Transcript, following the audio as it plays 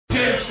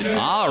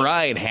All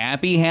right,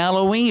 happy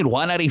Halloween.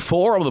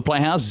 194 over the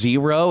Playhouse,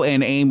 Zero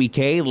and Amy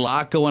K. A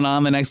lot going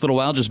on the next little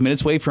while. Just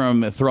minutes away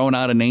from throwing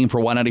out a name for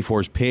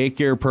 194's Pick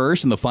Your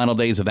Purse. And the final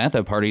days of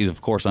that party is,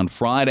 of course, on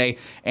Friday.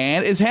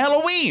 And it's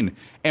Halloween.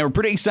 And we're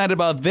pretty excited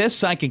about this.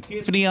 Psychic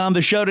Tiffany on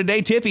the show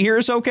today. Tiff, you hear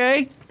us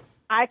okay?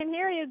 I can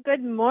hear you.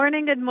 Good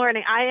morning, good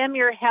morning. I am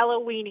your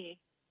Halloweenie.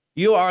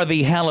 You are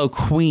the Hallow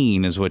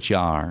Queen is what you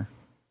are.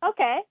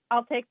 Okay,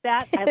 I'll take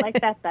that. I like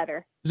that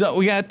better. So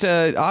we got,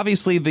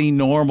 obviously, the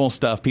normal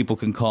stuff people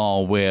can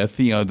call with,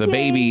 the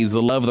babies,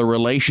 the love, the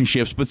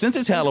relationships. But since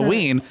it's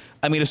Halloween,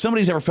 I mean, if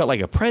somebody's ever felt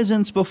like a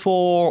presence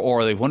before,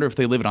 or they wonder if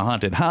they live in a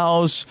haunted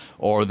house,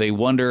 or they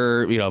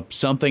wonder,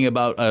 something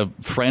about a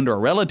friend or a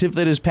relative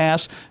that has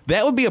passed,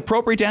 that would be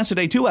appropriate to ask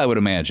today, too, I would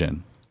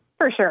imagine.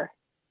 For sure.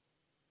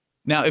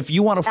 Now, if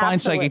you want to find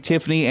Psychic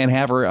Tiffany and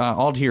have her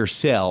all to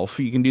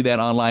yourself, you can do that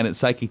online at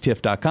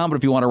psychictiff.com. But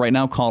if you want to right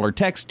now, call or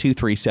text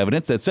 237.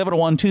 It's at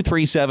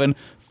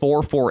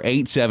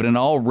 701-237-4487. And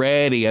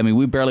already, I mean,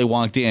 we barely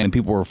walked in and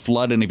people were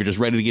flooding. If you're just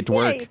ready to get to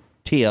work,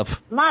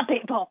 Tiff. My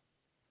people.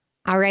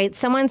 All right.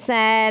 Someone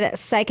said,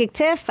 Psychic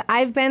Tiff,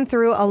 I've been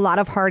through a lot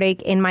of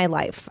heartache in my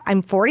life.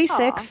 I'm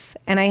 46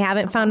 and I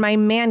haven't found my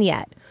man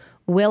yet.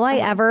 Will I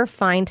ever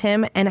find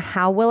him, and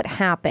how will it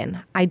happen?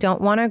 I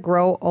don't want to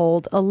grow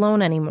old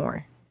alone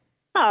anymore.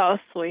 Oh,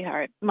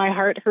 sweetheart. My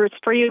heart hurts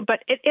for you, but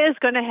it is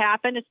going to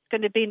happen. It's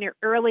going to be in your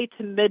early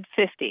to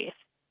mid-50s.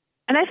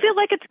 And I feel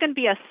like it's going to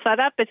be a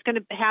setup. It's going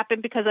to happen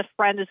because a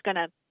friend is going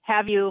to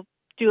have you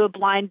do a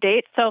blind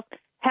date. So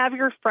have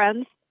your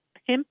friends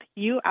pimp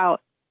you out.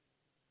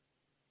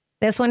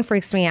 This one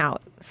freaks me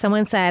out.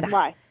 Someone said,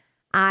 why?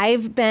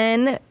 I've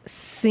been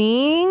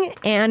seeing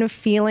and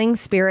feeling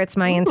spirits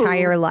my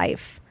entire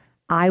life.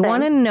 I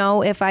want to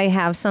know if I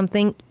have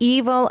something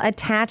evil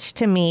attached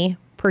to me,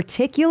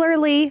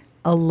 particularly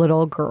a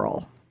little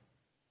girl.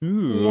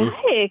 Ooh.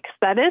 Yikes,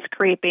 that is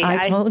creepy.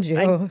 I told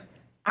you.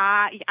 Yes,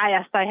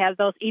 I have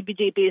those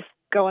EBGBs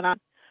going on.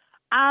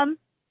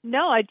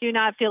 No, I do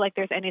not feel like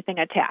there's anything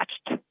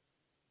attached.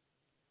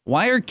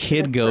 Why are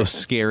kid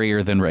ghosts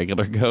scarier than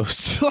regular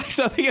ghosts? Like,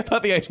 something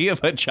about the idea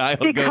of a child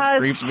ghost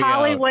creeps me out. Because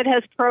Hollywood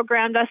has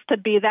programmed us to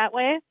be that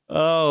way.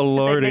 Oh,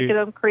 Lordy. Making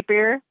them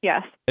creepier.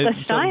 Yes. It's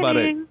The something about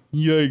it. Shining.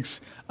 Yikes.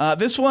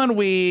 This one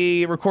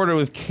we recorded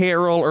with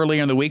Carol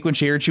earlier in the week when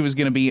she heard you were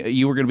going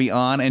to be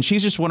on, and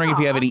she's just wondering if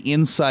you have any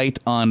insight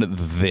on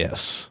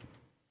this.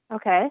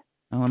 Okay.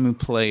 Now, let me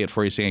play it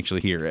for you so you can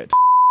actually hear it.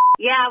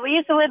 Yeah, we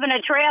used to live in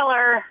a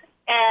trailer,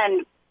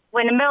 and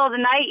when in the middle of the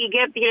night you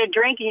get a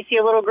drink and you see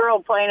a little girl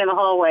playing in the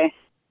hallway.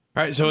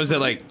 All right, so is it,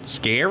 like,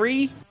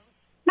 scary?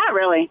 Not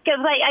really,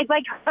 because I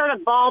heard a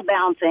ball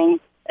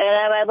bouncing,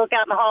 and I look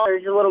out in the hall,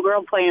 there's a little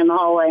girl playing in the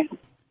hallway.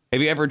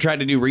 Have you ever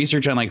tried to do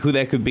research on, like, who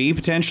that could be,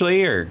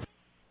 potentially, or?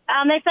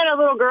 They said a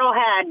little girl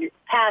had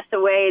passed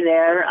away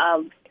there.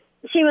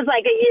 She was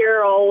like a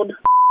year old.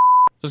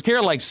 So is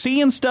Carol, like,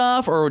 seeing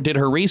stuff, or did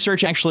her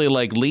research actually,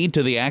 like, lead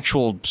to the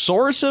actual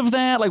source of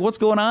that? Like, what's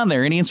going on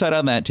there? Any insight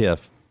on that,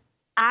 Tiff?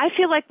 I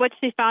feel like what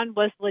she found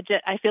was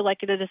legit. I feel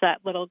like it is that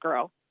little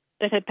girl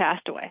that had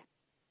passed away.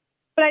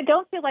 But I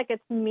don't feel like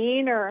it's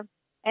mean or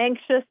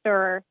anxious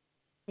or,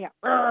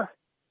 I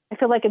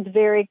feel like it's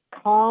very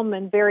calm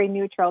and very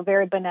neutral,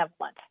 very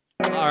benevolent.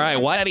 All right,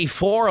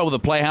 184 over the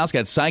Playhouse.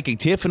 Got Psychic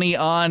Tiffany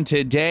on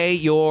today.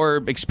 Your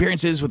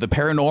experiences with the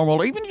paranormal,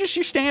 or even just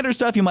your standard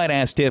stuff, you might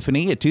ask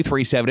Tiffany at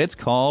 237. It's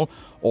call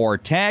or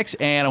text.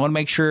 And I want to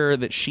make sure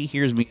that she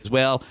hears me as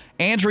well.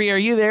 Andrea, are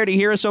you there to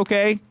hear us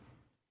okay?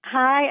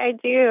 Hi, I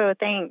do.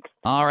 Thanks.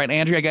 All right,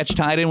 Andrea, I got you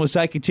tied in with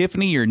Psychic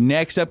Tiffany. You're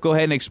next up. Go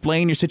ahead and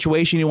explain your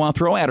situation you want to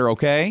throw at her,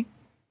 okay?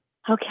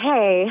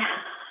 Okay.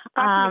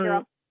 Talk to me,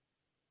 girl.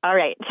 All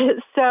right.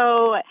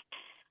 So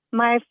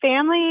my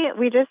family,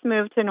 we just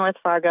moved to North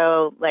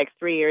Fargo like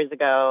 3 years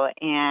ago,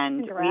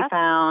 and we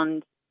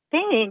found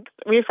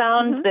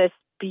this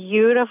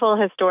beautiful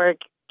historic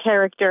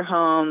character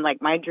home,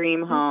 like my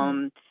dream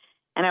home.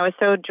 And I was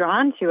so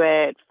drawn to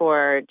it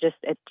for just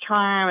its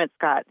charm. It's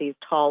got these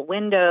tall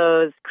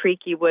windows,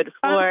 creaky wood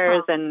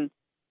floors, and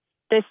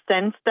this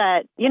sense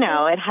that,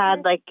 it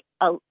had like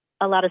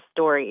a lot of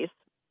stories.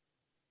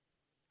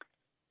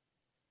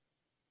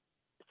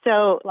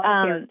 So,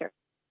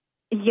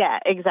 yeah,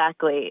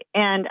 exactly.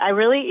 And I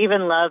really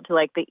even loved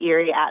like the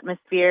eerie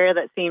atmosphere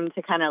that seemed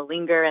to kind of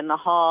linger in the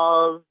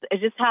halls. It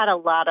just had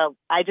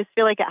I just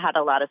feel like it had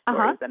a lot of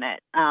stories in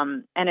it.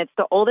 And it's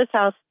the oldest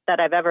house that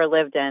I've ever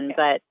lived in,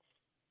 but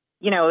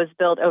it was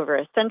built over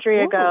a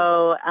century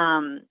ago.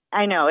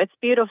 I know, it's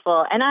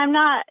beautiful. And I'm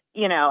not,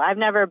 I've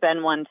never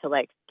been one to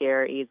like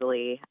scare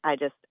easily. I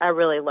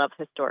really love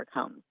historic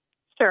homes.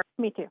 Sure,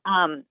 me too.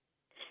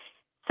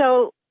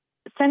 So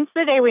since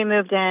the day we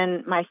moved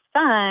in, my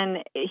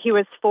son, he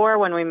was 4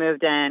 when we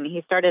moved in.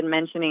 He started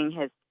mentioning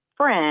his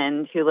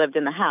friend who lived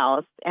in the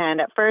house.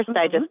 And at first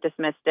I just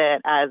dismissed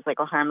it as like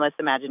a harmless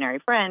imaginary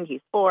friend.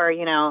 He's 4,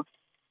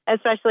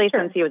 especially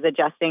since he was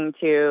adjusting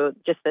to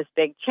just this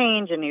big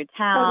change, a new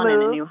town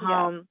and a new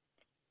home.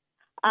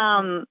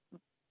 Yeah.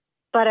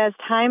 But as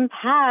time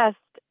passed,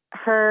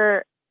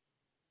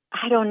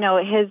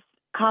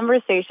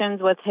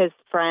 conversations with his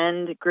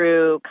friend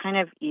grew kind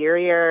of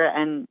eerier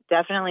and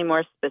definitely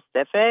more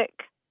specific.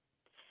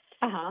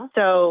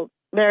 So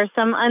there are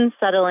some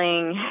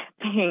unsettling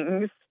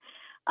things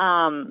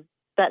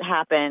that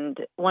happened.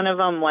 One of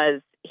them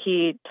was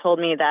he told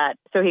me that,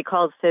 so he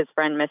calls his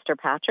friend Mr.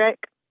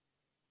 Patrick.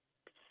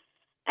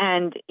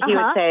 And he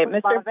would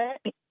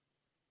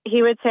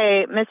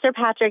say, Mr.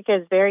 Patrick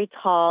is very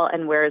tall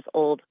and wears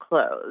old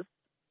clothes.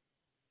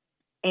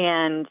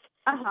 And,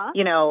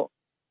 you know,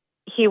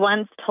 he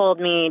once told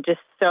me just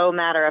so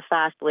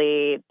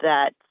matter-of-factly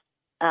that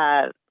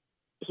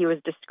he was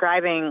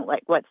describing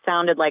like what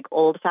sounded like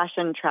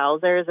old-fashioned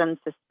trousers and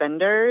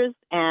suspenders.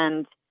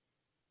 And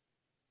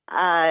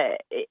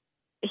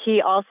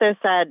he also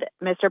said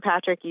Mr.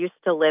 Patrick used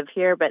to live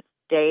here but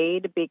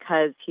stayed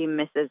because he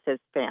misses his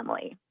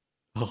family.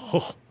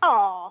 Oh,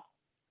 wow.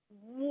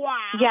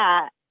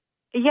 Yeah.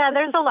 Yeah,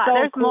 there's a lot. So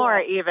there's cool. more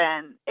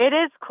even. It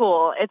is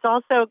cool. It's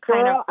also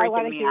kind of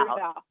freaking me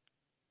out.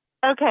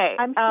 Okay.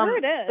 I'm sure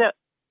it is.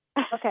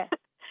 Okay.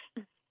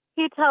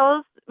 He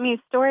tells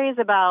me stories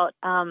about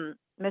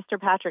Mr.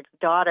 Patrick's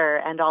daughter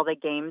and all the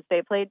games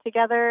they played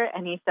together.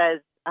 And he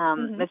says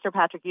Mr.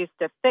 Patrick used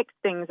to fix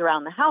things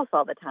around the house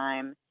all the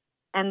time.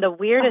 And the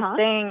weirdest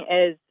thing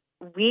is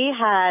we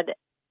had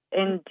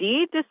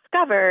indeed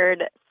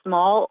discovered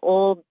small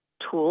old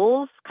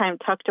tools kind of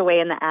tucked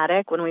away in the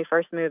attic when we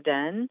first moved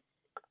in,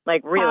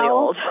 like really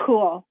old.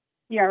 Cool.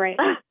 Yeah, right.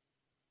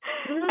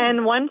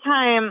 And one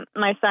time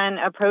my son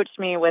approached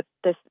me with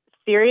this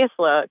serious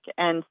look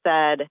and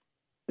said,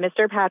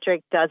 Mr.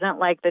 Patrick doesn't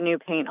like the new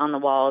paint on the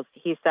walls.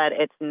 He said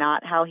it's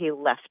not how he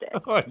left it.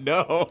 Oh,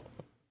 no.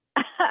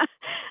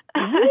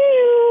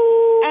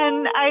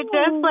 And I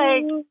just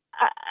like,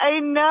 I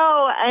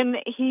know. And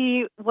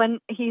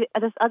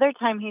this other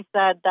time he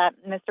said that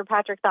Mr.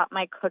 Patrick thought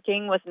my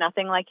cooking was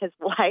nothing like his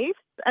wife's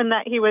and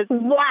that he was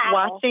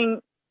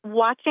watching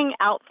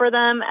out for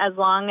them as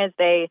long as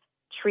they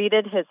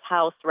treated his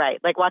house right,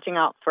 like watching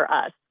out for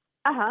us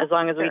as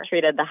long as we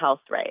treated the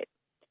house right.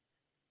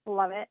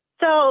 Love it.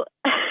 So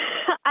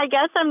I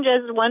guess I'm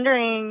just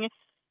wondering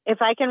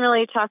if I can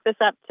really chalk this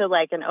up to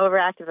like an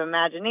overactive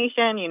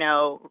imagination, you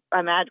know,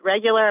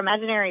 regular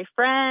imaginary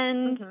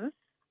friend,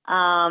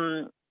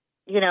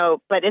 you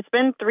know, but it's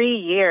been 3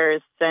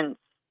 years since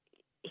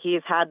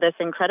he's had this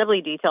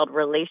incredibly detailed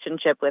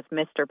relationship with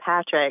Mr.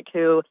 Patrick,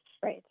 who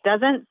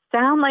doesn't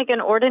sound like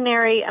an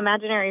ordinary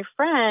imaginary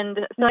friend.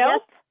 So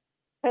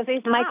I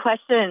guess my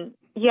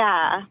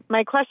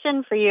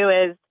question for you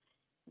is,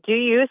 do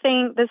you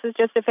think this is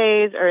just a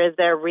phase, or is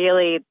there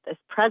really this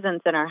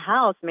presence in our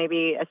house,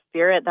 maybe a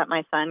spirit that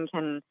my son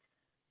can,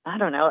 I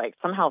don't know, like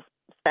somehow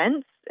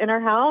sense in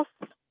our house?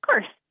 Of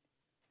course.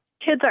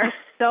 Kids are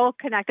so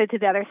connected to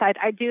the other side.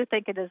 I do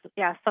think it is,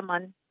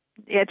 someone,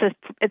 it's a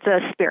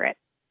spirit.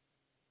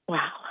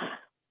 Wow.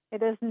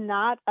 It is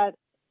not an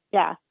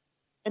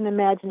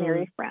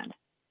imaginary friend.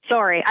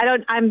 Sorry,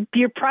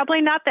 you're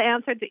probably not the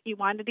answer that you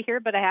wanted to hear,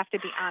 but I have to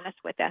be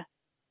honest with you.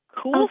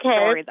 Cool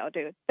story, though,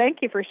 dude.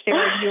 Thank you for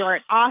sharing. You are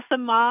an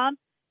awesome mom.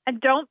 And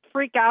don't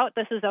freak out.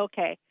 This is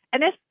okay.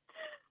 And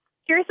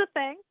here's the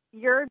thing,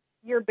 your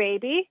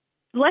baby,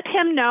 let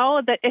him know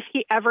that if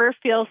he ever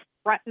feels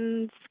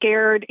threatened,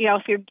 scared, you know,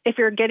 if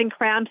you're getting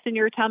cramps in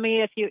your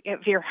tummy,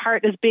 if your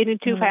heart is beating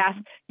too fast,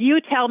 you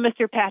tell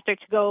Mr.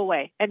 Patrick to go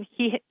away. And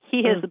he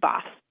is the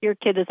boss. Your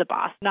kid is a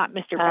boss, not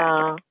Mr.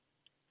 Patrick.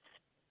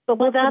 So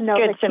well, that's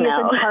good to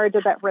know. He's in charge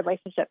of that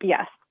relationship.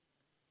 Yes.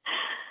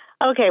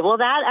 Okay, well,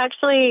 that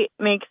actually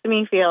makes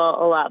me feel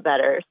a lot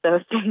better. So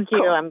thank you.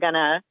 Cool. I'm going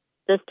to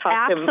just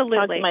talk to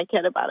my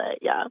kid about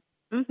it. Yeah.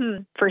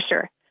 For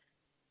sure.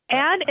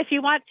 And if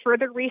you want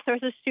further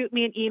resources, shoot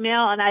me an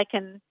email and I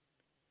can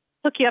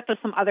hook you up with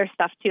some other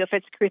stuff too if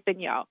it's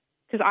creeping you out.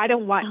 Because I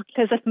don't want,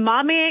 because if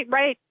mommy ain't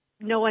right,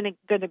 no one is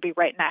going to be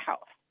right in that house.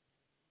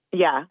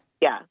 Yeah.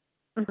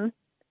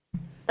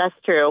 That's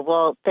true.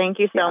 Well, thank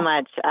you so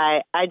much.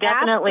 I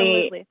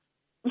definitely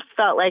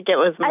felt like it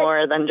was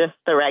more than just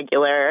the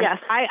regular. Yes,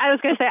 I was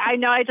going to say, I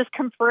know I just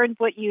confirmed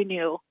what you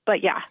knew,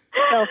 but yeah.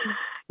 So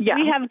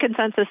we have a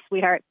consensus,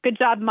 sweetheart. Good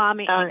job,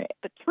 Mommy.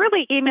 But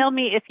really email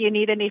me if you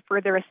need any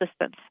further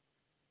assistance.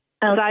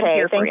 Okay, I'm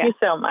here thank for you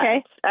so much.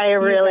 Okay? I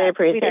really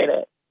appreciate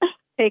it.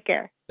 Take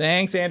care.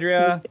 Thanks,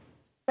 Andrea.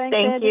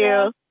 Thank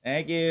you.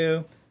 Thank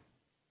you.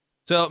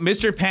 So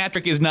Mr.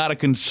 Patrick is not a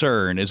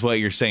concern, is what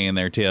you're saying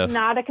there, Tiff.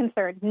 Not a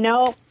concern.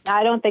 No,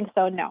 I don't think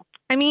so, no.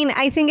 I mean,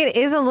 I think it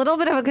is a little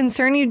bit of a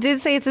concern. You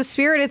did say it's a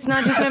spirit. It's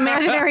not just an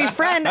imaginary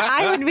friend.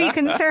 I would be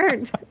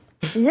concerned.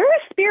 You're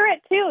a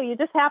spirit, too. You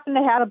just happen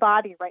to have a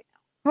body right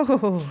now.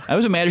 Oh. I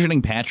was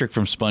imagining Patrick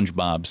from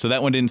SpongeBob, so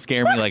that one didn't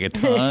scare me like a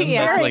ton.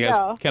 Yeah. That's like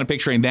I was kind of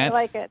picturing that. I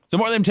like it. Some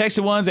more of them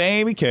texted ones,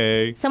 Amy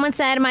K. Someone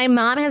said, my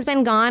mom has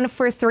been gone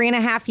for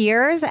 3.5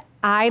 years.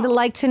 I'd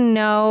like to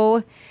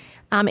know,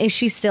 is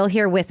she still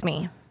here with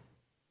me?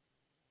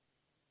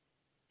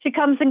 She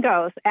comes and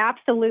goes.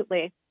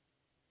 Absolutely.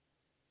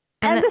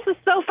 And this is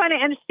so funny.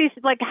 And she's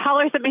like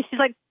hollers at me. She's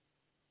like,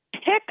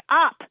 pick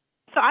up.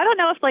 So I don't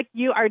know if like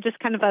you are just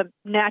kind of a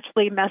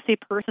naturally messy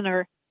person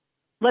or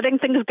letting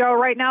things go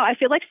right now. I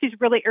feel like she's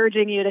really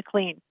urging you to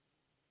clean.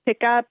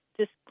 Pick up,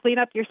 just clean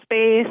up your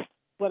space,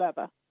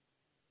 whatever.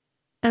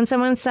 And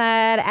someone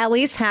said, at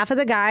least half of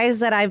the guys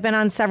that I've been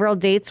on several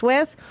dates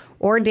with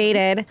or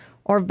dated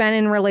or been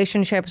in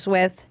relationships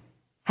with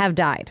have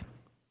died.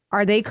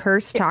 Are they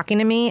cursed talking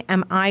to me?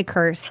 Am I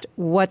cursed?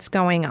 What's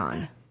going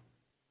on?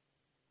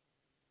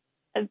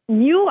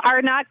 You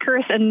are not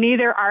cursed, and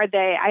neither are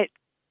they.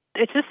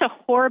 It's just a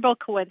horrible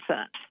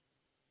coincidence.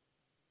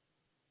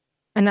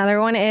 Another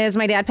one is,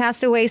 my dad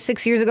passed away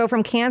 6 years ago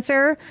from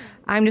cancer.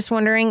 I'm just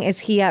wondering, is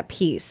he at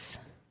peace?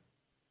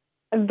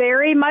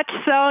 Very much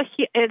so.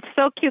 It's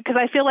so cute because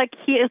I feel like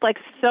he is like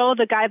so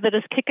the guy that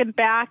is kicking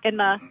back in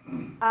the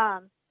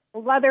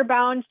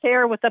leather-bound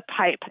chair with a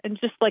pipe and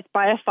just like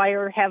by a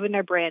fire having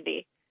their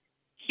brandy.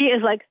 He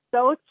is like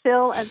so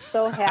chill and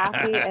so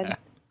happy and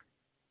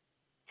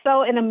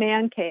so in a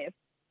man cave.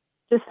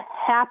 Just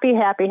happy,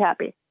 happy,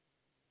 happy.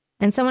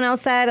 And someone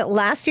else said,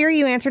 last year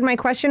you answered my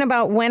question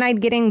about when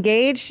I'd get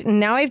engaged.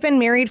 Now I've been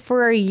married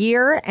for a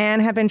year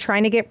and have been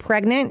trying to get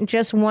pregnant.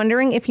 Just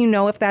wondering if you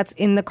know if that's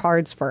in the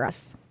cards for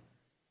us.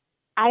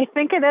 I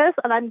think it is,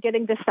 and I'm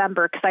getting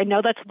December because I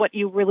know that's what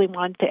you really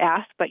wanted to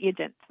ask, but you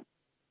didn't.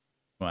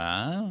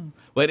 Wow.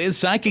 Well, it is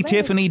Psychic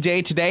Tiffany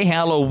Day today,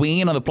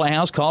 Halloween on the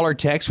Playhouse. Call or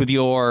text with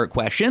your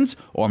questions,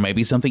 or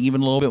maybe something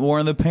even a little bit more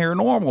in the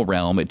paranormal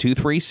realm at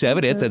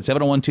 237. It's at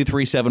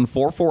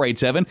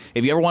 701-237-4487.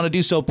 If you ever want to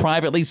do so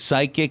privately,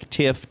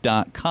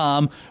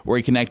 psychictiff.com, where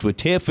you connect with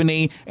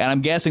Tiffany. And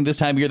I'm guessing this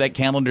time of year that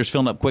calendar's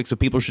filling up quick, so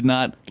people should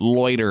not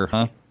loiter,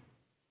 huh?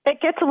 It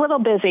gets a little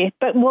busy,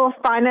 but we'll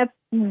find a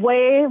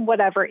way,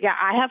 whatever. Yeah,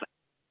 I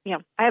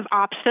have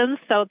options,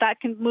 so that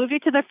can move you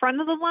to the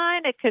front of the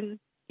line. It can.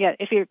 Yeah,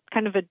 if you're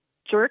kind of a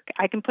jerk,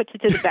 I can put you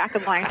to the back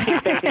of the line.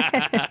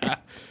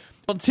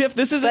 Well, Tiff,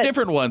 this is a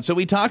different one. So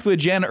we talked with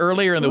Jen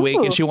earlier in the week,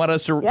 and she wanted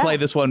us to play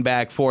this one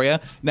back for you.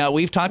 Now,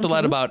 we've talked a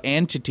lot about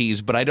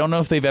entities, but I don't know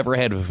if they've ever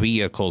had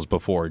vehicles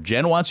before.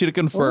 Jen wants you to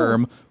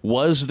confirm,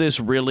 was this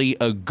really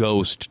a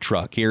ghost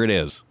truck? Here it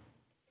is.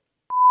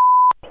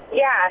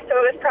 Yeah, so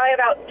it was probably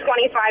about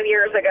 25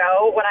 years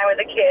ago when I was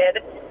a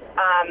kid.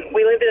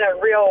 We lived in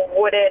a real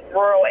wooded,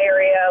 rural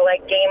area,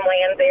 like game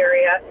lands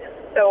area.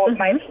 So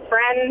my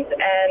friends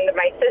and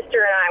my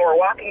sister and I were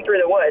walking through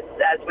the woods,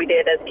 as we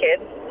did as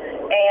kids,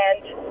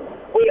 and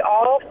we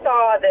all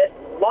saw this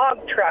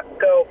log truck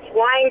go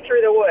flying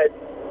through the woods.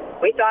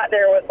 We thought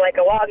there was like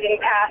a logging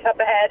path up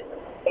ahead,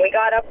 and we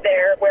got up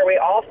there where we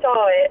all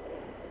saw it,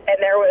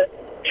 and there was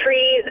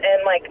trees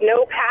and like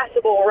no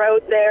passable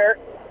road there,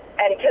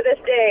 and to this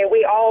day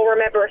we all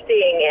remember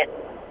seeing it,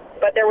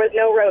 but there was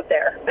no road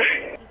there.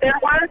 There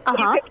was,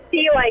 you could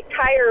see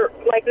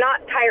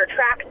not tire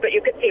tracks, but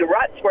you could see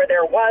ruts where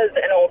there was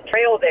an old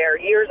trail there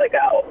years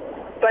ago.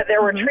 But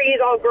there were trees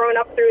all grown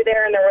up through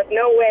there, and there was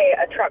no way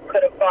a truck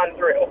could have gone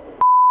through.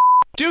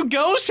 Do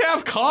ghosts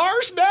have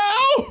cars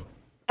now?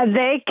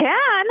 They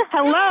can.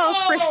 Hello,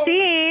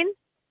 Christine.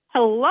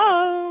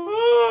 Hello,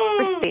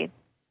 Christine.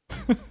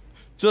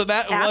 So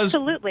that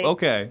Absolutely. was...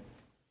 Okay.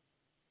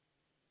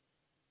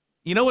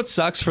 You know what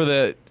sucks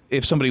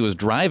if somebody was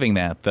driving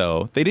that,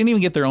 though? They didn't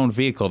even get their own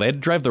vehicle. They had to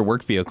drive their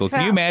work vehicle.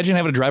 Can you imagine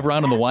having to drive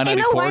around in the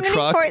Y94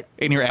 truck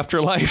in your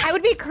afterlife? I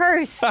would be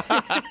cursed.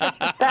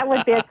 That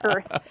would be a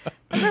curse.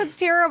 That's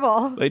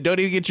terrible. They don't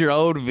even get your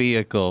own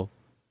vehicle.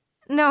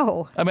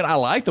 No. I mean, I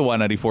like the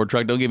Y94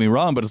 truck, don't get me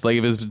wrong, but it's like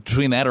if it's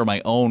between that or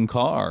my own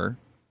car,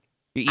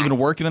 even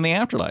working in the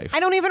afterlife. I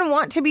don't even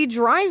want to be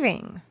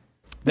driving.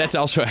 That's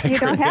also accurate. You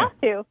don't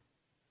have to.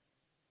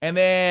 And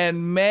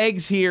then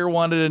Meg's here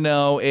wanted to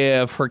know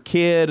if her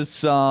kid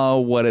saw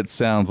what it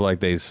sounds like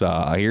they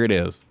saw. Here it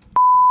is.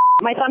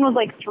 My son was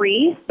like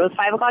 3. It was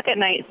 5 o'clock at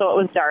night, so it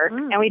was dark.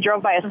 And we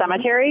drove by a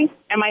cemetery.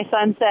 And my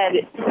son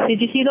said,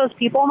 "Did you see those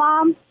people,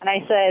 Mom?" And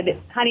I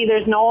said, "Honey,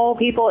 there's no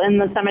people in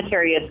the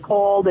cemetery. It's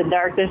cold and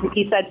dark."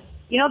 He said,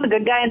 "You know the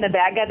good guy and the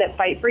bad guy that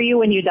fight for you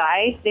when you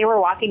die? They were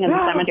walking in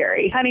the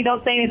cemetery." Honey,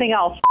 don't say anything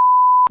else.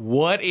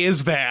 What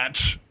is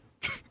that?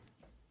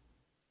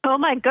 Oh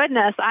my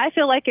goodness! I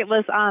feel like it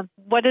was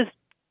what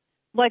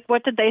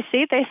did they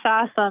see? They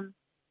saw some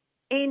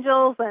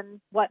angels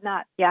and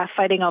whatnot. Yeah,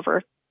 fighting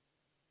over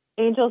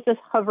angels, just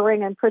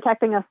hovering and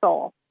protecting a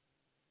soul.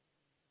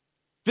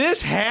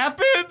 This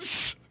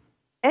happens?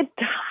 It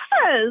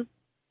does.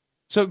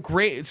 So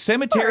great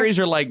cemeteries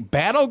are like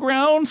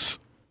battlegrounds?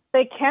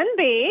 They can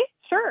be,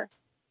 sure.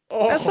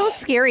 Oh. That's so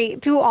scary.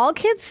 Do all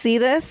kids see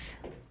this?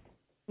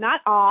 Not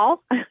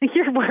all.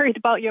 You're worried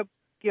about your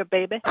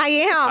baby. I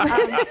am.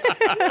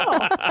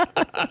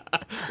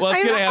 Well,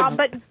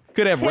 it's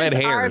could have red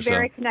hair are or something.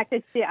 very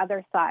connected to the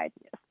other side.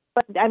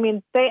 But, I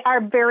mean, they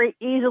are very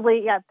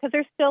easily, because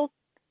they're still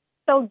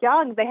so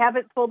young. They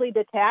haven't fully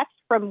detached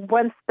from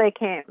whence they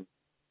came.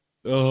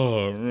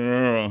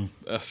 Oh,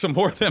 some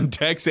more of them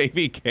Dex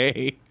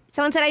AVK.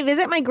 Someone said, I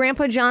visit my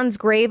Grandpa John's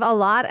grave a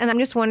lot, and I'm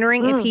just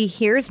wondering if he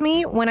hears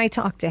me when I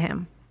talk to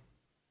him.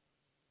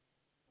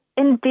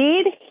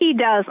 Indeed, he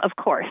does, of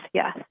course,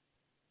 yes.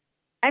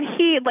 And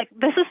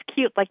this is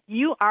cute. Like,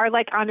 you are,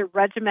 on a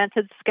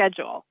regimented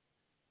schedule.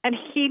 And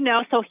he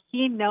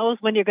knows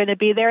when you're going to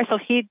be there. So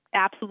he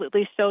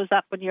absolutely shows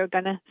up when you're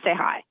going to say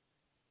hi.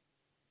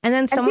 And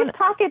then and he's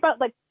talking about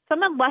like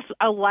someone left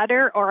a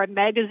letter or a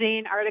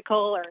magazine article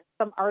or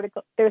some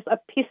article. There's a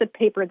piece of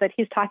paper that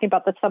he's talking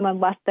about that someone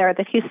left there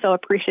that he's so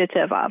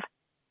appreciative of.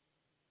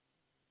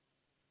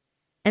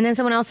 And then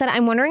someone else said,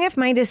 I'm wondering if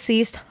my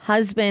deceased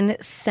husband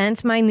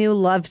sent my new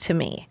love to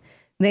me.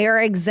 They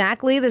are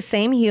exactly the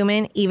same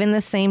human, even the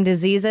same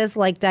diseases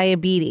like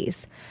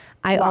diabetes.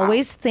 I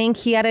always think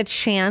he had a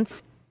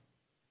chance,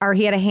 or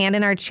he had a hand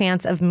in our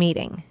chance of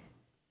meeting.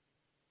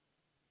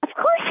 Of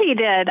course he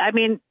did. I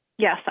mean,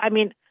 yes. I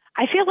mean,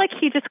 I feel like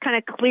he just kind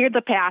of cleared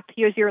the path.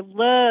 Here's your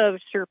love,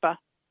 Sherpa.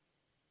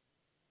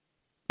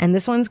 And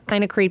this one's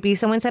kind of creepy.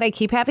 Someone said, I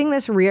keep having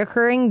this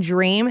reoccurring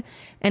dream,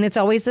 and it's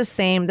always the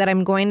same, that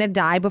I'm going to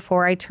die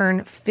before I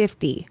turn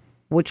 50,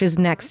 which is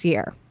next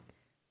year.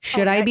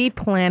 Should I be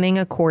planning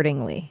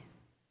accordingly?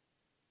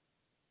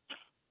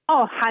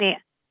 Oh, honey,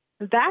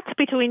 that's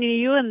between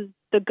you and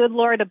the good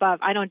Lord above.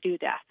 I don't do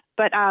that.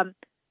 But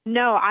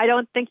no, I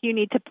don't think you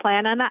need to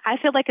plan on that. I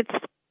feel like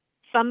it's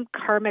some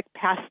karmic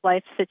past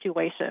life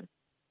situation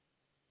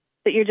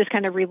that you're just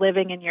kind of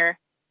reliving in your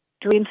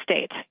dream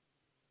state.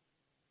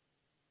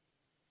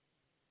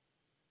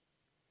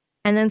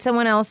 And then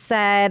someone else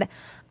said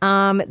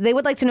they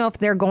would like to know if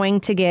they're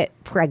going to get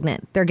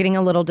pregnant. They're getting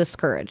a little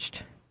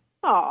discouraged.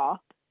 Oh,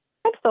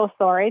 I'm so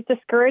sorry.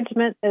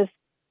 Discouragement is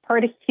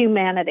part of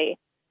humanity.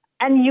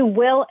 And you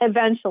will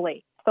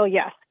eventually. So,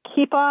 yes,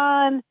 keep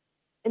on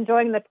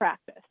enjoying the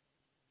practice.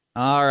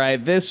 All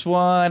right, this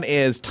one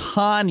is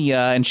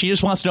Tanya, and she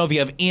just wants to know if you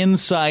have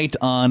insight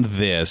on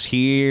this.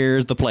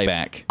 Here's the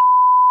playback.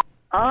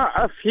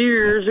 A few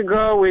years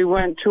ago, we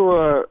went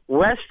to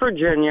West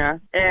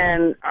Virginia,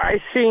 and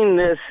I seen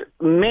this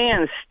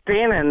man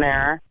standing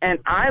there, and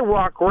I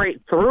walk right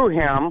through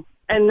him,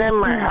 and then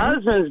my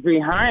husband's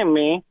behind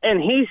me,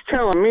 and he's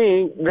telling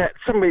me that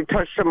somebody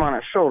touched him on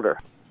his shoulder.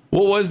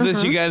 What was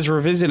this you guys were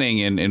visiting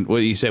in what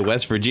you said,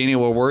 West Virginia?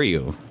 Where were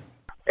you?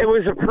 It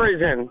was a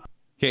prison.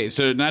 Okay,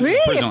 so not just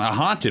a prison, a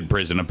haunted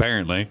prison,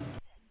 apparently.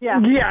 Yeah.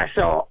 Yeah,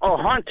 so a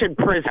haunted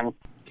prison.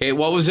 Okay,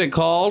 what was it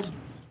called?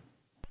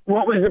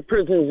 What was the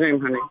prison's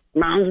name, honey?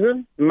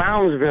 Moundsville?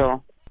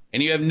 Moundsville.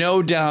 And you have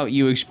no doubt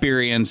you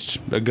experienced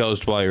a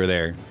ghost while you were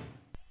there.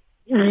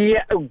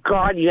 Yeah,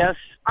 God, yes.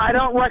 I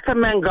don't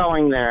recommend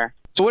going there.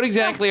 So what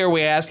exactly are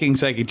we asking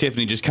Psychic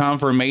Tiffany? Just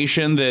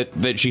confirmation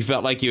that she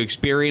felt like you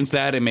experienced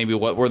that, and maybe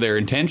what were their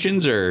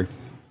intentions, or?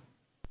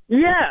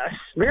 Yes,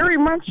 very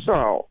much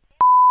so.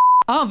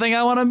 I don't think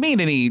I want to meet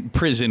any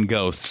prison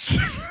ghosts.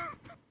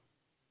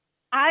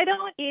 I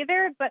don't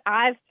either, but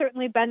I've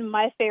certainly been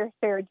my fair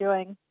share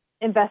doing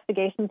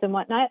investigations and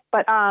whatnot.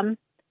 But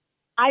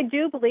I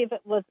do believe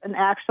it was an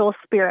actual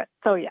spirit.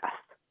 So, yes,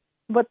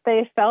 what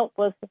they felt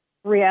was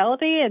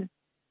reality, and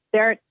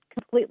they're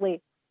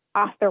completely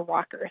off their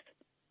walkers.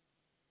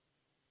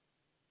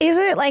 Is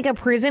it like a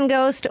prison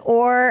ghost,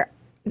 or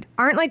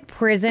aren't like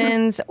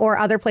prisons or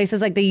other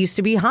places like they used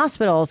to be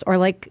hospitals or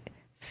like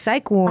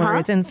psych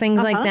wards and things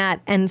like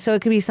that? And so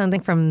it could be something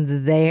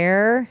from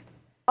there.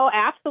 Oh,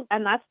 absolutely.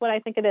 And that's what I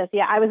think it is.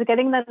 Yeah, I was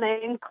getting the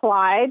name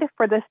Clyde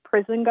for this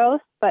prison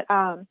ghost, but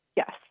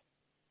yes.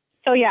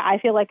 So, yeah, I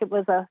feel like it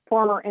was a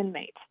former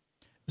inmate.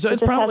 So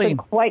it's probably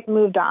hasn't quite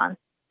moved on.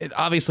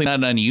 Obviously not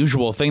an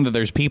unusual thing that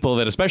there's people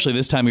that, especially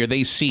this time of year,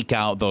 they seek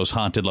out those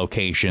haunted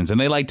locations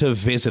and they like to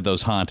visit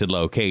those haunted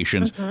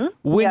locations.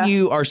 When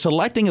you are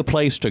selecting a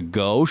place to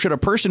go, should a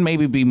person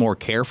maybe be more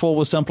careful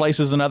with some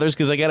places than others?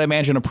 Because I got to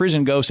imagine a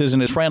prison ghost isn't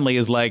as friendly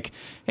as like,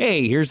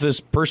 hey, here's this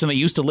person that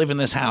used to live in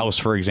this house,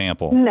 for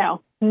example.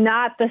 No,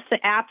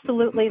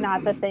 absolutely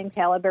not the same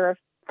caliber of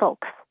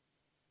folks.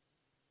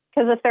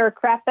 Because if there are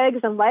crap bags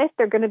in life,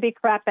 they're going to be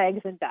crap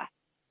bags in death.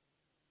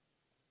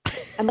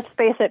 And let's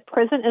face it,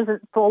 prison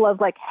isn't full of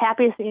like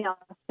happy,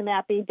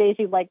 snappy,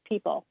 daisy-like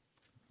people.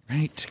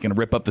 Right. Gonna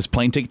rip up this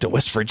plane ticket to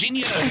West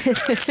Virginia.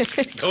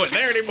 Going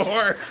there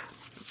anymore.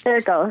 There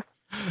it goes.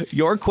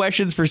 Your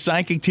questions for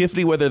Psychic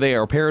Tiffany, whether they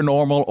are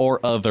paranormal or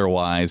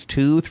otherwise,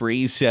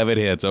 237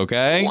 hits,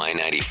 okay?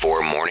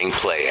 Y94 Morning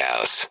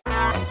Playhouse.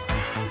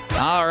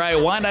 All right,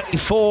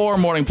 Y94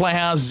 Morning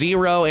Playhouse,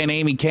 Zero and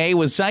Amy K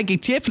with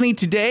Psychic Tiffany.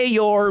 Today,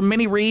 your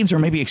mini reads or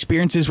maybe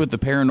experiences with the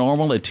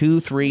paranormal at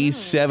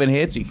 237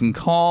 hits. You can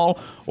call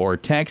or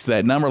text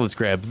that number. Let's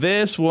grab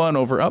this one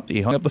over. Oh,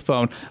 you hung up the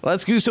phone.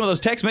 Let's do some of those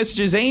text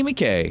messages, Amy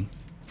K.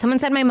 Someone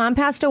said my mom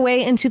passed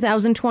away in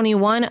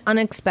 2021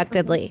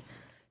 unexpectedly.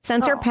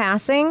 Since her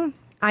passing,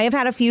 I have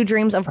had a few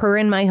dreams of her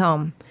in my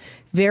home.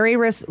 Very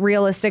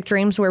realistic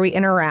dreams where we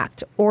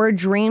interact, or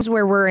dreams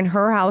where we're in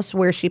her house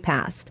where she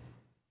passed.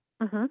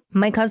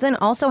 My cousin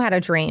also had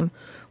a dream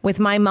with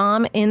my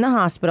mom in the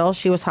hospital.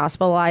 She was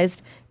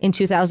hospitalized in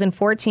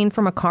 2014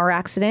 from a car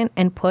accident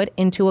and put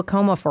into a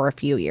coma for a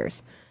few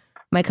years.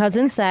 My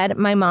cousin said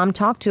my mom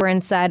talked to her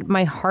and said,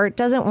 my heart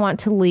doesn't want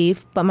to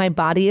leave, but my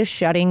body is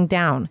shutting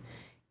down.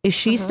 Is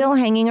she still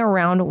hanging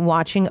around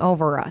watching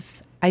over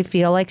us? I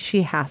feel like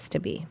she has to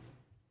be.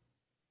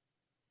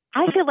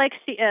 I feel like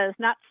she is,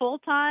 not full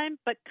time,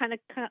 but kind of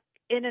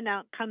in and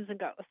out, comes and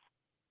goes.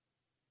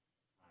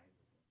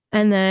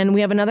 And then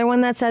we have another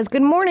one that says,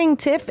 "Good morning,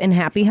 Tiff, and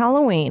happy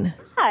Halloween.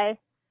 Hi.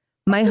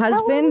 My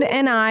husband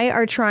and I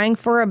are trying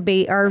for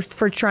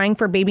trying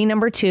for baby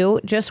number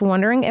 2. Just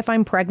wondering if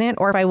I'm pregnant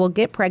or if I will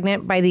get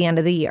pregnant by the end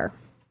of the year."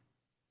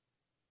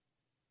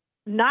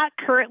 Not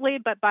currently,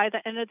 but by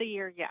the end of the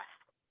year, yes.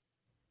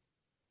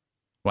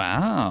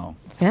 Wow.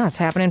 Yeah, it's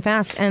happening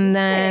fast. And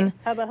then Hey,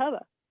 hubba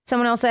hubba.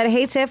 someone else said,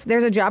 "Hey, Tiff,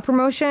 there's a job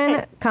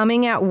promotion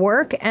coming at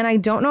work, and I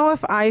don't know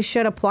if I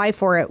should apply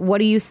for it. What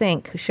do you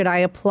think? Should I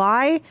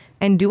apply,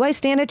 and do I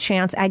stand a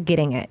chance at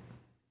getting it?"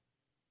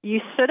 You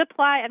should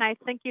apply, and I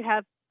think you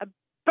have a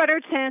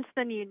better chance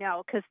than you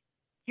know, because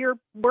your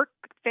work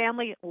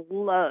family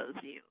loves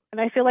you.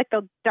 And I feel like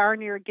they'll darn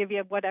near give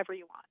you whatever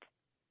you want.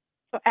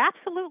 So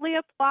absolutely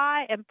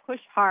apply and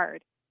push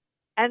hard.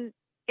 And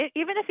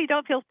even if you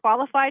don't feel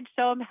qualified,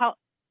 show them how,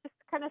 just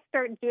kind of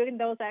start doing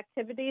those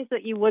activities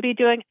that you would be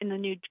doing in the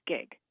new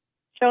gig.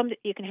 Show them that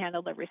you can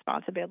handle the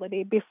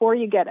responsibility before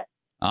you get it.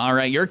 All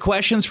right, your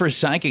questions for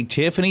Psychic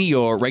Tiffany,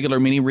 your regular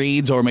mini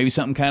reads, or maybe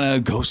something kind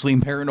of ghostly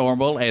and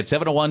paranormal at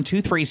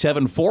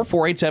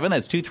 701-237-4487.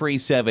 That's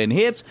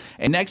 237-HITS.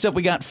 And next up,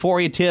 we got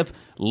for you, Tiff,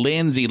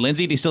 Lindsay.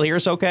 Lindsay, do you still hear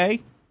us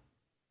okay?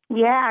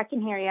 Yeah, I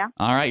can hear you.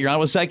 All right, you're on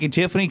with Psychic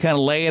Tiffany. Kind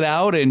of lay it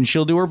out, and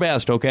she'll do her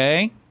best,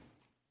 okay?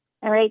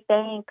 All right,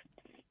 thanks.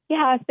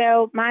 Yeah,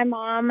 so my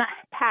mom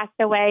passed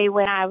away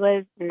when I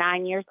was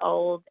 9 years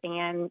old,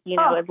 and,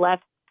 it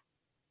left,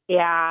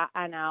 yeah,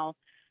 I know.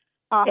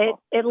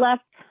 It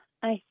left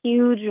a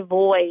huge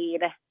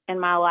void in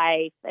my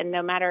life, and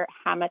no matter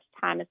how much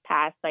time has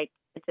passed, like,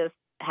 it just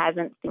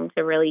hasn't seemed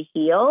to really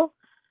heal.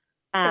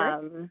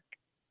 Sure.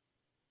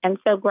 And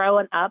so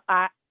growing up,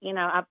 I've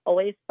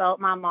always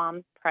felt my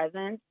mom's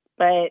presence,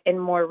 but in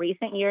more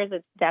recent years,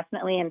 it's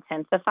definitely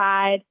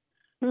intensified.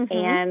 Mm-hmm.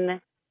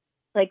 And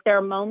like, there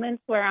are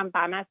moments where I'm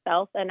by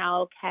myself and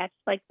I'll catch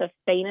like the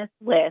faintest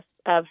whiff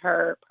of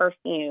her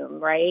perfume,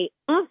 right?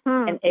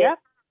 Mm-hmm. And Yep.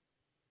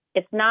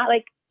 it's not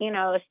like,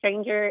 a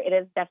stranger. It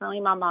is definitely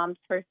my mom's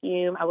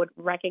perfume. I would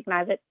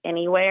recognize it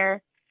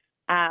anywhere.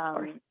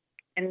 And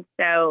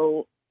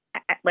so,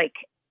 like,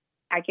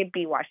 I could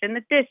be washing the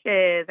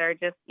dishes or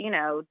just,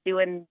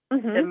 doing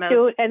the most.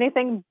 Do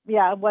anything,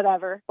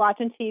 whatever.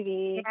 Watching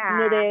TV,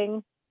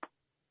 knitting.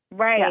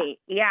 Right,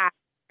 yeah.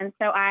 And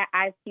so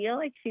I feel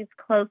like she's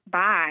close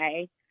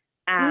by.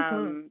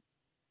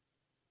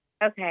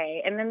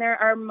 Okay, and then there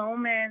are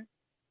moments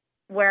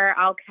where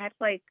I'll catch,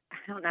 like, I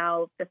don't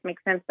know if this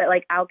makes sense, but,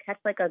 like, I'll catch,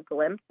 like, a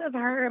glimpse of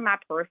her in my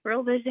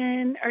peripheral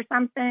vision or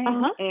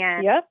something.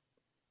 And yep.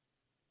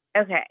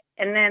 Okay,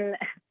 and then,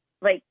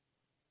 like,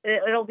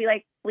 it'll be,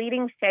 like,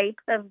 fleeting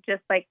shapes of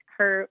just, like,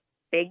 her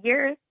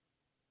figure.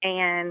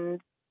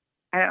 And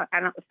I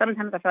don't,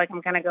 sometimes I feel like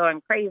I'm kind of going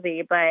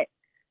crazy, but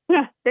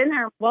then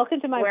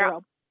welcome to my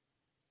world.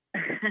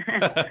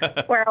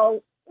 Where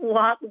I'll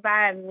walk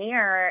by a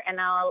mirror and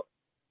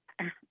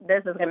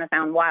this is going to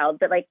sound wild,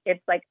 but, like,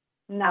 it's like,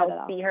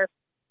 I'll see her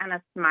kind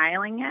of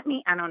smiling at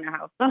me. I don't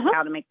know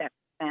how to make that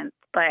sense,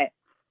 but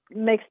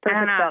makes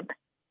perfect sense.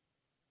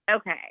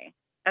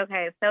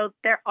 Okay. So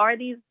there are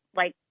these,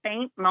 like,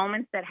 faint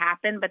moments that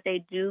happen, but they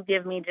do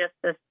give me just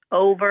this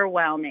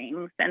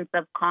overwhelming sense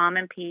of calm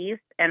and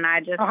peace. And I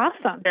just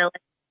feel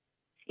like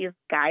she's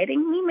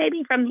guiding me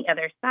maybe from the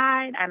other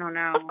side. I don't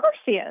know. Of course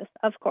she is.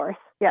 Of course.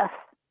 Yes.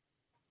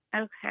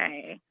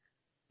 Okay.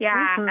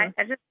 Yeah.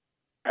 I just,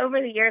 over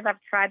the years, I've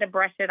tried to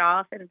brush it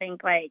off and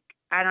think, like,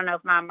 I don't know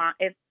if my mom,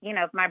 if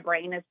my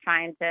brain is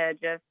trying to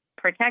just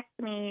protect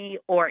me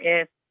or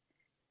if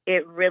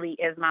it really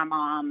is my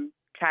mom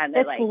trying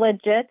to, it's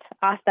legit,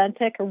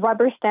 authentic,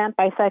 rubber stamp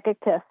by Psychic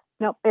Tiff.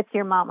 Nope, it's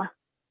your mama.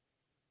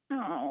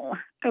 Oh,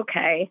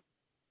 okay.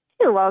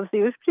 She loves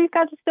you. She's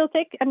got to still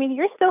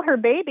you're still her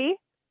baby.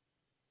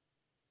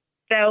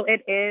 So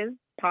it is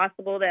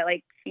possible that,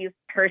 like,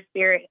 her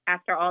spirit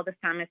after all this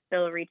time is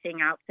still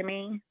reaching out to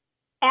me?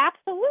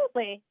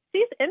 Absolutely.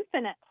 She's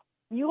infinite.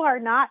 You are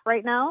not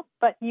right now,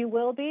 but you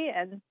will be.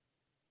 And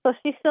so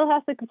she still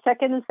has to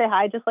check in and say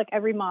hi, just like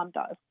every mom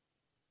does.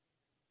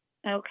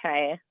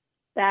 Okay.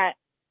 That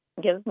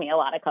gives me a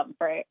lot of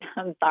comfort.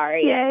 I'm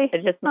sorry. Yay.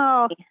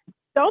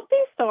 Don't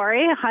be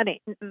sorry,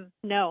 honey.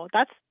 No,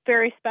 that's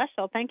very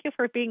special. Thank you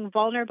for being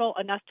vulnerable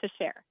enough to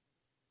share.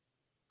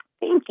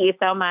 Thank you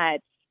so much.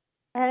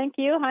 Thank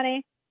you,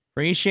 honey.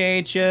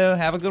 Appreciate you.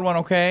 Have a good one,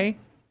 okay?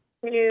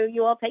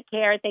 You all take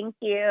care. Thank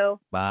you.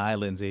 Bye,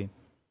 Lindsay.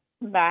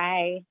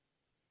 Bye.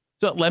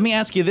 So let me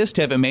ask you this,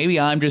 Tiff, and maybe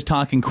I'm just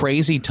talking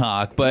crazy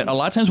talk, but a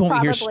lot of times when we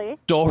hear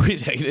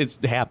stories,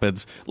 it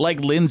happens, like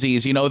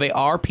Lindsay's, they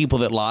are people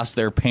that lost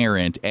their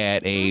parent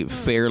at a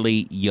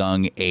fairly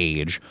young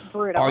age.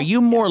 Brutal. Are you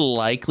more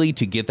likely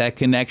to get that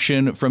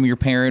connection from your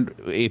parent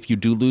if you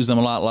do lose them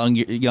a lot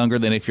younger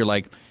than if you're,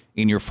 like,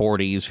 in your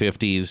 40s,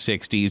 50s,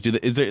 60s?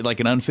 Is there, like,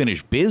 an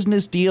unfinished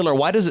business deal, or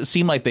why does it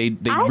seem like they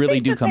really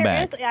do come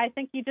back? I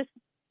think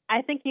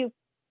you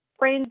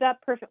framed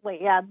up perfectly.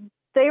 Yeah.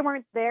 They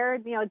weren't there,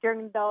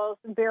 during those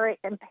very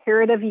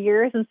imperative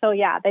years. And so,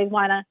 they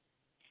want to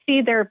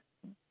see their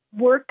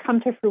work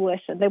come to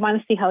fruition. They want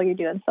to see how you're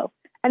doing. So,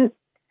 and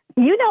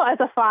you know, as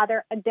a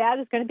father, a dad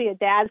is going to be a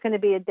dad, is going to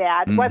be a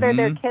dad, whether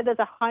their kid is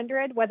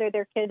 100, whether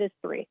their kid is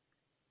 3.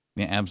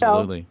 Yeah,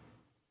 absolutely. So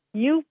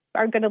you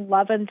are going to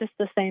love them just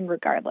the same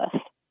regardless.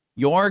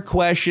 Your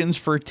questions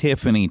for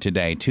Tiffany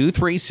today.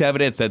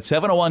 237, it's at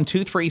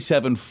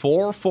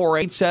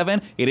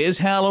 701-237-4487. It is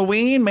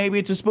Halloween. Maybe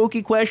it's a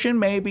spooky question.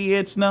 Maybe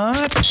it's not. I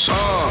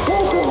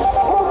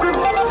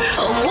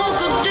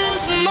woke up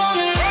this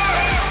morning.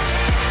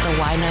 The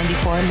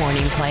Y94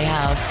 Morning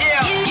Playhouse.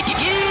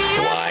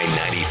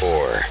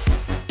 Y94.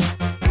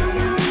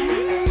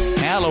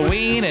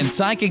 Halloween and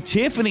Psychic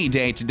Tiffany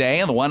Day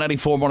today on the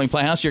 194 Morning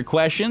Playhouse. Your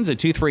questions at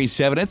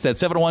 237. It's at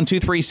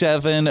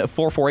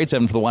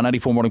 701-237-4487 for the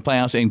 194 Morning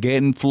Playhouse. And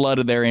getting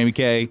flooded there, Amy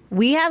K.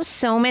 We have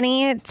so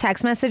many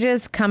text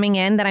messages coming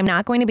in that I'm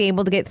not going to be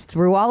able to get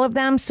through all of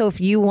them. So if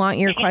you want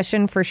your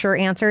question for sure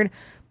answered,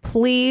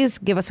 please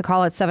give us a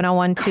call at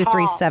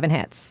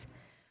 701-237-HITS.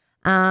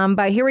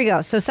 But here we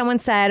go. So someone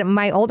said,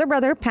 my older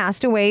brother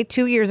passed away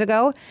 2 years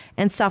ago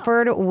and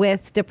suffered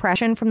with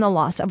depression from the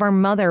loss of our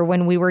mother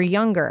when we were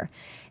younger.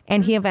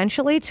 And he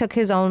eventually took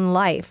his own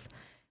life.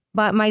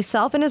 But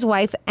myself and his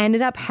wife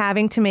ended up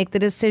having to make the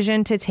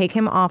decision to take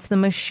him off the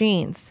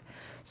machines.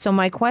 So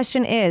my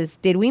question is,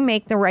 did we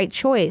make the right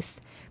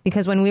choice?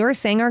 Because when we were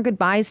saying our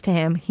goodbyes to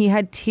him, he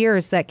had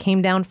tears that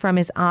came down from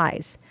his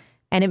eyes.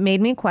 And it made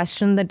me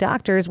question the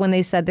doctors when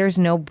they said there's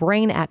no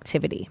brain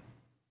activity.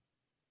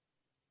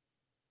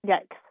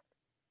 Yikes.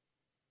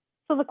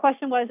 So the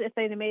question was if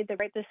they made the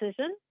right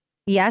decision?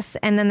 Yes,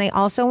 and then they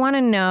also want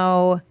to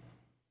know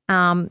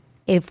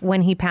if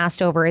when he passed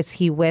over, is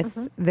he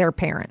with their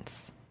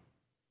parents?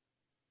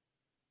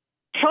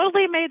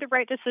 Totally made the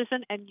right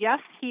decision, and yes,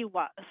 he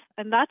was.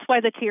 And that's why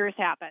the tears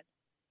happened.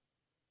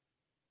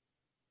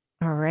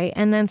 All right,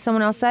 and then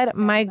someone else said,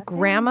 my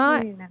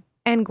grandma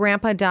and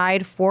grandpa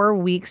died 4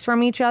 weeks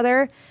from each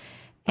other,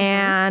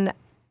 and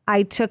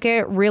I took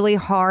it really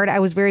hard. I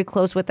was very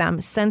close with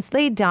them. Since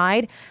they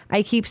died,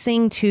 I keep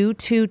seeing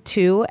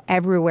 222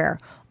 everywhere,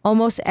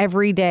 almost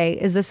every day.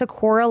 Is this a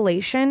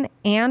correlation?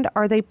 And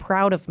are they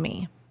proud of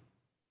me?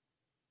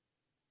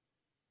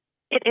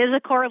 It is a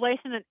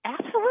correlation, and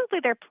absolutely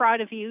they're proud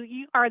of you.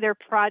 You are their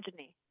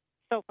progeny.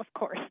 So, of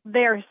course,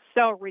 they're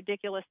so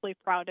ridiculously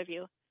proud of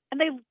you. And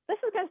this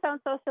is going to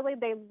sound so silly,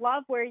 they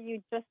love where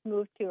you just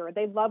moved to, or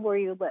they love where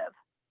you live.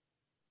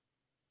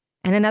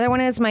 And another one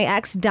is my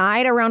ex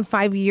died around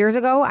 5 years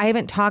ago. I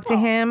haven't talked to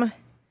him.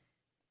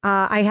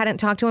 I hadn't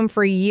talked to him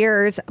for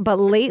years, but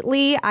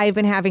lately I've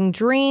been having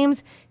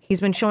dreams.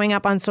 He's been showing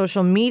up on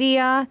social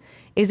media.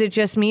 Is it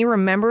just me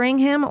remembering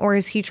him, or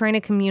is he trying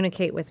to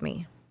communicate with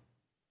me?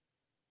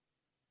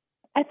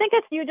 I think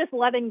it's you just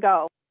letting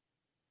go,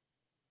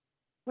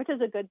 which is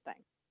a good thing.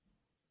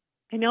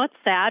 I know it's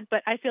sad,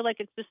 but I feel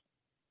like it's just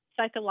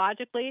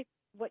psychologically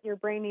what your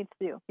brain needs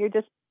to do. You're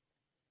just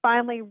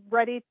finally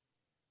ready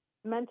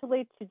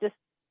mentally to just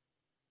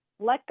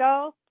let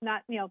go,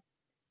 not,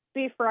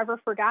 be forever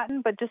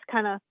forgotten, but just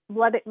kind of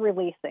let it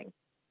releasing.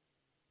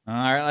 All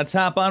right, let's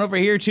hop on over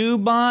here to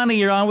Bonnie.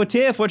 You're on with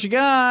Tiff. What you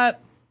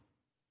got?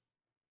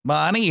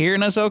 Bonnie, you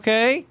hearing us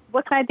okay?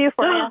 What can I do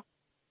for you?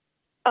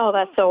 Oh,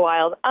 that's so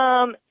wild.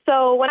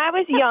 So when I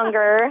was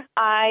younger,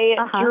 I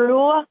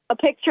drew a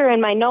picture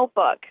in my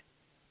notebook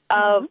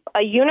of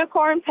a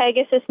unicorn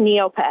Pegasus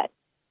Neopet.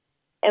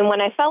 And when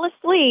I fell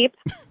asleep,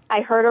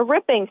 I heard a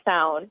ripping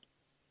sound.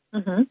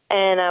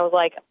 And I was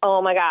like,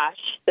 oh my gosh,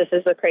 this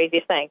is the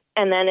craziest thing.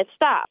 And then it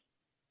stopped.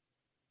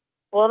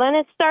 Well, then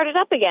it started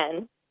up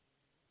again.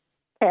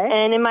 Okay.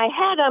 And in my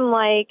head, I'm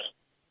like,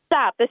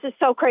 stop, this is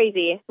so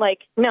crazy. Like,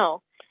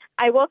 no.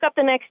 I woke up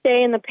the next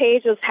day and the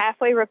page was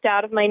halfway ripped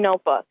out of my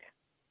notebook.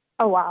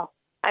 Oh, wow.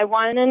 I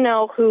wanted to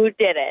know who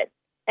did it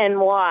and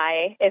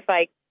why, if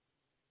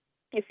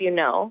you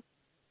know.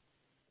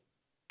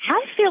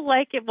 I feel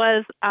like it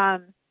was,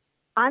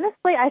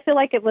 honestly, I feel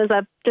like it was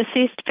a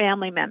deceased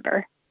family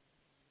member.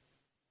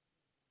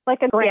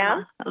 Like a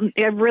grandma,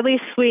 a really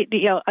sweet,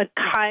 a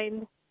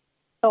kind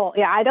soul.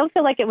 Yeah, I don't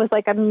feel like it was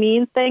like a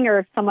mean thing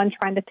or someone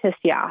trying to piss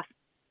you off.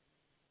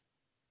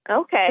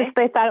 Okay. Just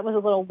they thought it was a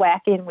little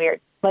wacky and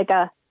weird, like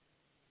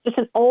just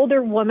an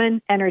older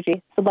woman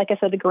energy. So, like I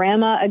said, a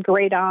grandma, a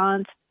great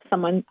aunt,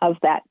 someone of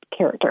that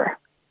character.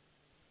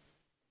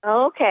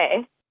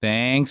 Okay.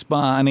 Thanks,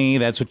 Bonnie.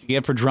 That's what you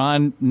get for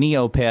drawing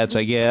Neopets,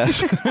 I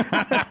guess. Because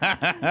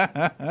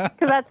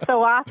that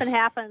so often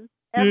happens.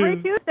 Every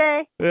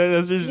Tuesday,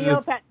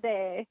 Neopet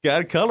Day. Got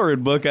a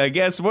coloring book, I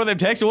guess. More than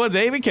text ones,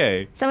 Amy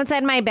K. Someone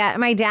said my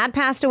dad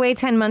passed away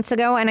 10 months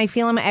ago, and I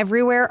feel him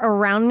everywhere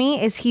around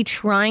me. Is he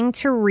trying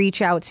to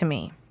reach out to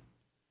me?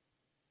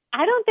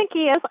 I don't think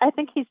he is. I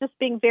think he's just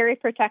being very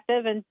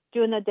protective and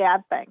doing the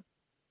dad thing.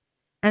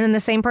 And then the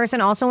same person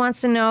also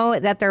wants to know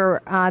that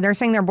they're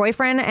saying their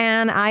boyfriend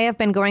and I have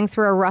been going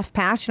through a rough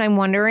patch, and I'm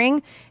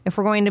wondering if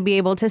we're going to be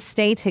able to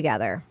stay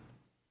together.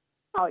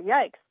 Oh,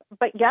 yikes.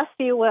 But yes,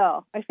 you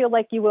will. I feel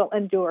like you will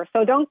endure.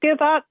 So don't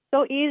give up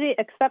so easy.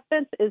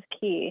 Acceptance is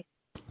key.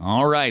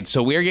 All right,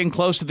 so we're getting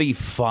close to the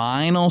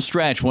final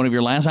stretch. One of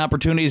your last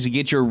opportunities to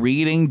get your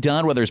reading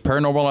done, whether it's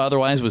paranormal or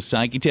otherwise, with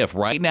Psychic Tiff.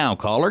 Right now,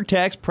 call or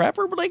text,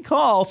 preferably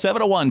call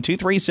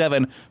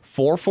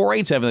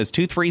 701-237-4487. That's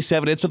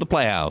 237. It's to the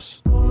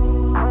Playhouse.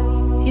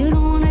 You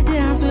don't wanna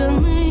dance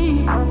with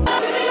me.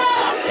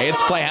 It's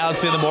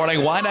Playhouse in the morning.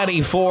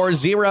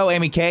 Y94,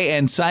 Amy K,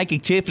 and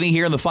Psychic Tiffany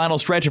here in the final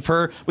stretch of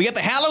her. We got the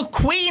Hallow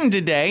Queen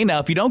today. Now,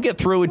 if you don't get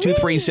through at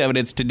 237,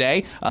 it's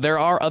today. There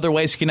are other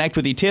ways to connect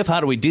with you, Tiff.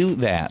 How do we do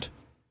that?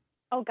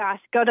 Oh, gosh.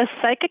 Go to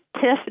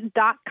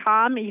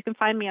psychictiff.com. You can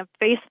find me on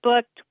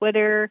Facebook,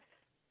 Twitter.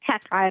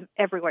 Heck, I'm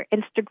everywhere.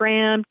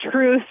 Instagram,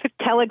 Truth,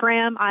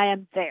 Telegram. I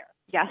am there.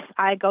 Yes,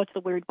 I go to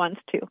the weird ones,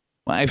 too.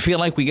 Well, I feel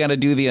like we got to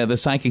do the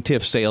Psychic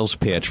Tiff sales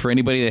pitch for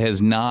anybody that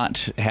has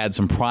not had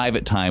some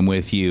private time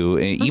with you,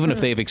 even if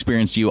they've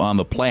experienced you on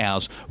the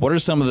Playhouse. What are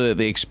some of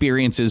the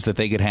experiences that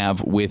they could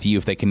have with you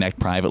if they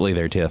connect privately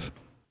there, Tiff?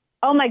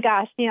 Oh, my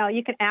gosh.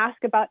 You can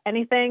ask about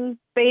anything.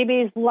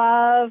 Babies,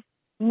 love,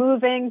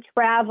 moving,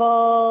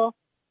 travel,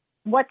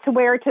 what to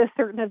wear to a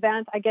certain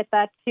event. I get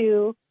that,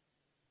 too.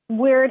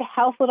 Weird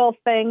health little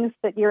things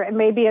that you're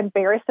maybe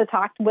embarrassed to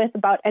talk with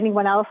about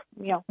anyone else.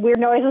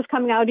 Weird noises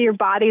coming out of your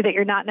body that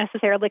you're not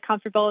necessarily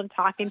comfortable in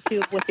talking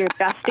to with your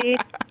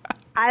bestie.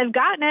 I've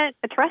gotten it.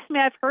 Trust me,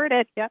 I've heard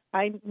it. Yep,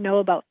 I know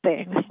about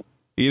things.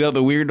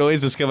 The weird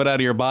noises coming out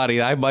of your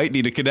body. I might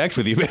need to connect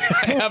with you.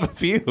 I have a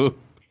few.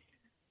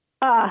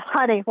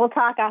 Honey, we'll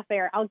talk off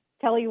air. I'll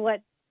tell you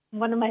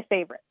one of my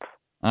favorites.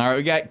 All right,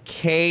 we got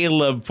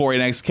Caleb for you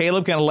next.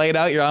 Caleb, kind of laid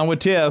out. You're on with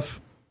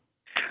Tiff.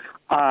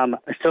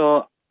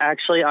 So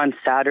actually on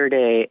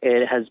Saturday,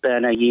 it has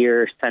been a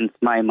year since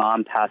my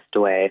mom passed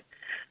away,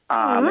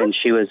 and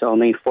she was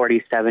only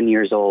 47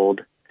 years old.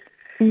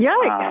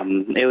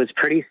 Yikes. It was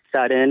pretty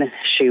sudden.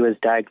 She was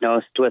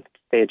diagnosed with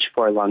stage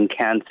 4 lung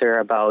cancer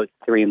about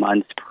 3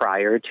 months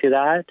prior to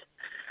that.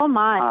 Oh,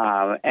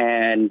 my.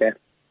 And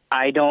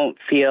I don't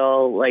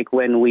feel like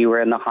when we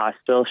were in the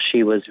hospital,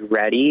 she was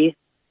ready.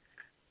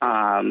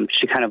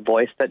 She kind of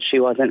voiced that she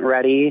wasn't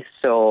ready.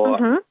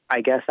 So I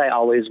guess I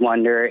always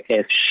wonder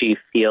if she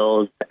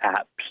feels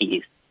at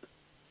peace.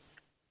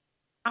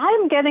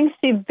 I'm getting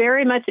she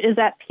very much is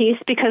at peace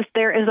because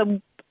there's a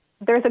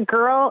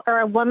girl or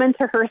a woman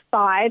to her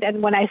side.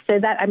 And when I say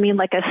that, I mean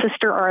like a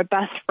sister or a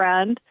best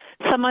friend,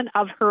 someone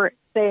of her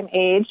same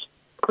age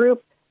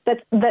group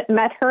that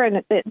met her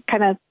and it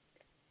kind of,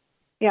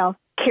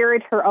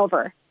 carried her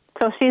over.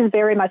 So she's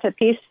very much at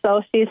peace.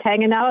 So she's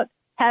hanging out,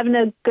 having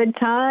a good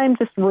time,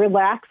 just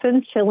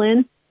relaxing,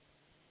 chilling,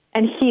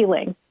 and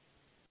healing.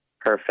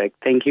 Perfect.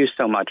 Thank you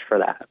so much for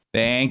that.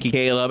 Thank you,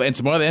 Caleb. And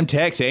some more of them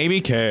texts, Amy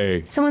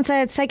K. Someone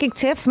said, Psychic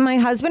Tiff, my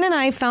husband and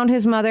I found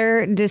his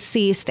mother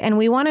deceased, and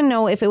we want to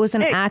know if it was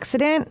an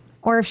accident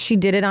or if she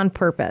did it on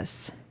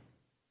purpose.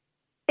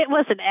 It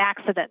was an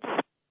accident.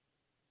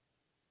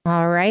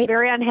 All right.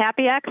 Very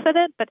unhappy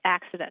accident, but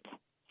accident.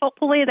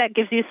 Hopefully that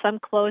gives you some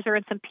closure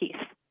and some peace.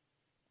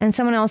 And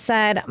someone else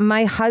said,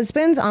 my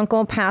husband's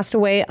uncle passed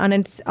away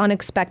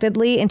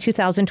unexpectedly in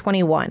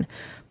 2021.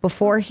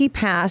 Before he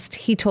passed,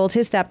 he told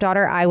his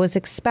stepdaughter I was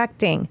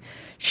expecting.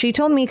 She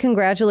told me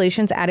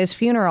congratulations at his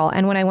funeral.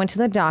 And when I went to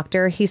the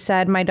doctor, he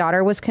said my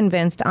daughter was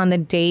convinced on the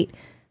date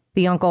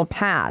the uncle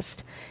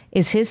passed.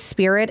 Is his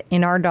spirit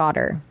in our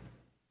daughter?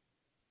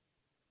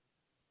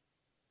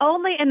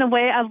 Only in the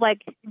way of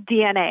like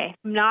DNA,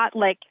 not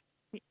like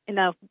in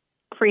a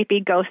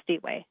creepy,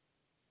 ghosty way.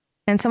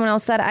 And someone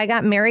else said, I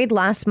got married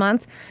last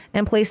month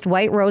and placed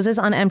white roses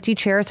on empty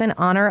chairs in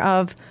honor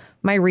of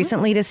my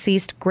recently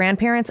deceased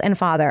grandparents and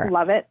father.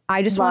 Love it.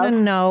 I just want to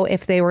know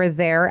if they were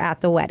there at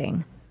the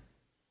wedding.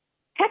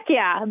 Heck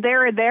yeah, they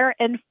were there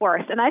in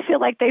force. And I feel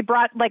like they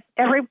brought, like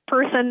every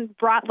person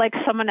brought like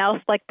someone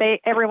else, like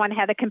everyone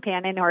had a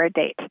companion or a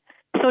date.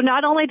 So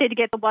not only did you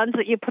get the ones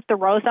that you put the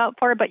rose out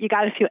for, but you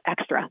got a few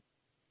extra.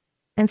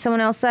 And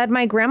someone else said,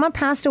 my grandma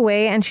passed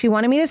away and she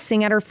wanted me to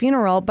sing at her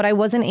funeral, but I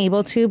wasn't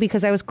able to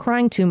because I was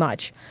crying too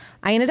much.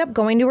 I ended up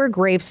going to her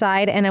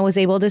graveside and I was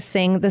able to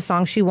sing the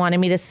song she wanted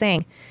me to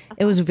sing.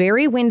 It was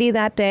very windy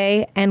that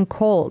day and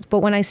cold, but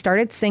when I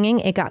started singing,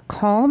 it got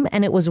calm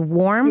and it was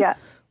warm. Yeah.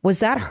 Was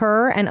that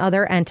her and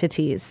other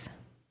entities?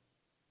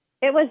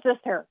 It was just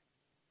her.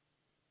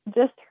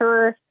 Just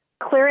her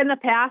clearing the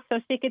path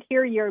so she could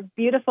hear your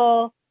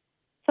beautiful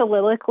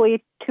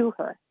soliloquy to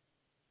her.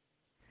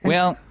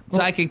 Well,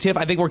 Psychic Tiff,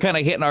 I think we're kind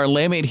of hitting our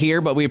limit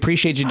here, but we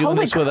appreciate you doing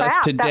this with us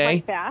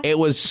today. It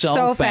was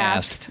so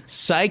fast.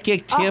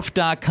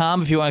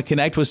 PsychicTiff.com if you want to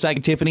connect with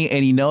Psychic Tiffany,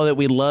 and you know that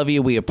we love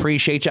you. We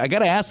appreciate you. I got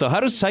to ask, though, how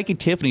does Psychic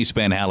Tiffany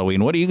spend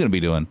Halloween? What are you going to be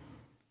doing?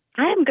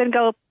 I'm going to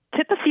go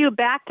tip a few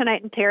back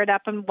tonight and tear it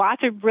up and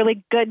watch a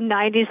really good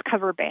 90s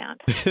cover band.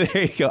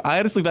 There you go. I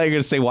honestly thought you were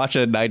going to say watch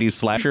a 90s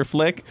slasher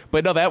flick,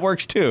 but no, that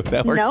works too.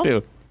 That works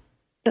too.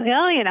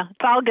 Well, you know, it's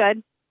all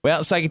good.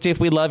 Well, Psychic Tiff,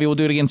 we love you. We'll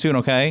do it again soon,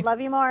 okay? Love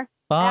you more.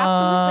 Bye.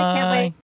 Absolutely. Can't wait.